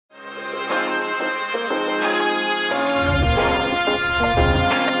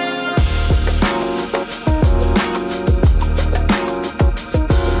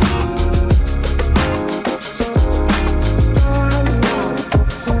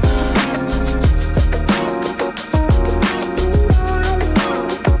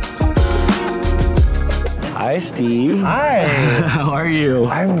Steve. Hi. How are you?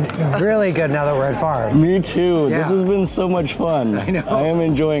 I'm really good now that we're at farm. Me too. Yeah. This has been so much fun. I know. I am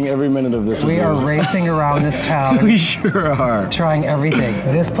enjoying every minute of this. We are racing around this town. We sure are. Trying everything.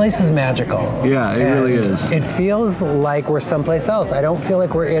 This place is magical. Yeah, it really is. It feels like we're someplace else. I don't feel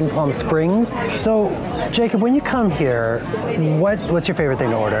like we're in Palm Springs. So, Jacob, when you come here, what's your favorite thing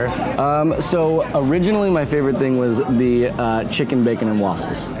to order? So originally my favorite thing was the chicken, bacon, and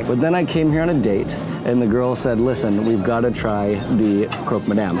waffles. But then I came here on a date, and the girl said, listen, we've got to try the croque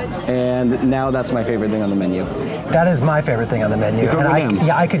madame. And now that's my favorite thing on the menu. That is my favorite thing on the menu. The croque madame.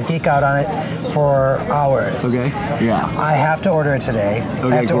 I could geek out on it for hours. Okay, yeah. I have to order it today.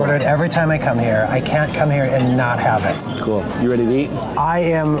 Okay, I have to cool. order it every time I come here. I can't come here and not have it. Cool. You ready to eat? I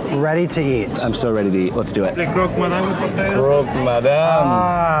am ready to eat. I'm so ready to eat. Let's do it. The croque madame with potatoes. Croque madame.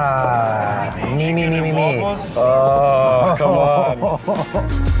 Ah, me. Oh, come on.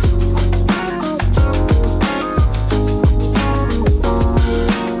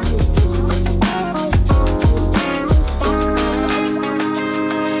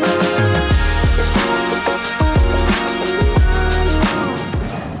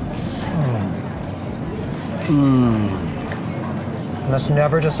 This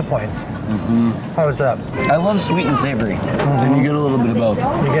never disappoints. How is that? I love sweet and savory, and you get a little bit of both.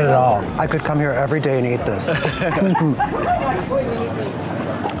 You get it all. I could come here every day and eat this.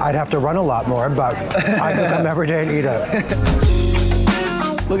 I'd have to run a lot more, but I could come every day and eat it.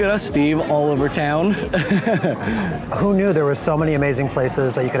 Look at us, Steve, all over town. Who knew there were so many amazing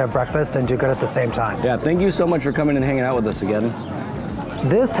places that you could have breakfast and do good at the same time? Yeah, thank you so much for coming and hanging out with us again.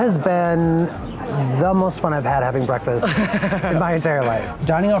 This has been the most fun I've had having breakfast in my entire life.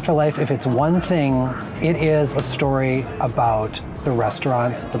 Dining Out for Life, if it's one thing, it is a story about the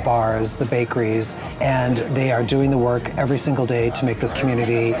restaurants, the bars, the bakeries, and they are doing the work every single day to make this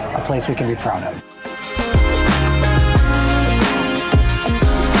community a place we can be proud of.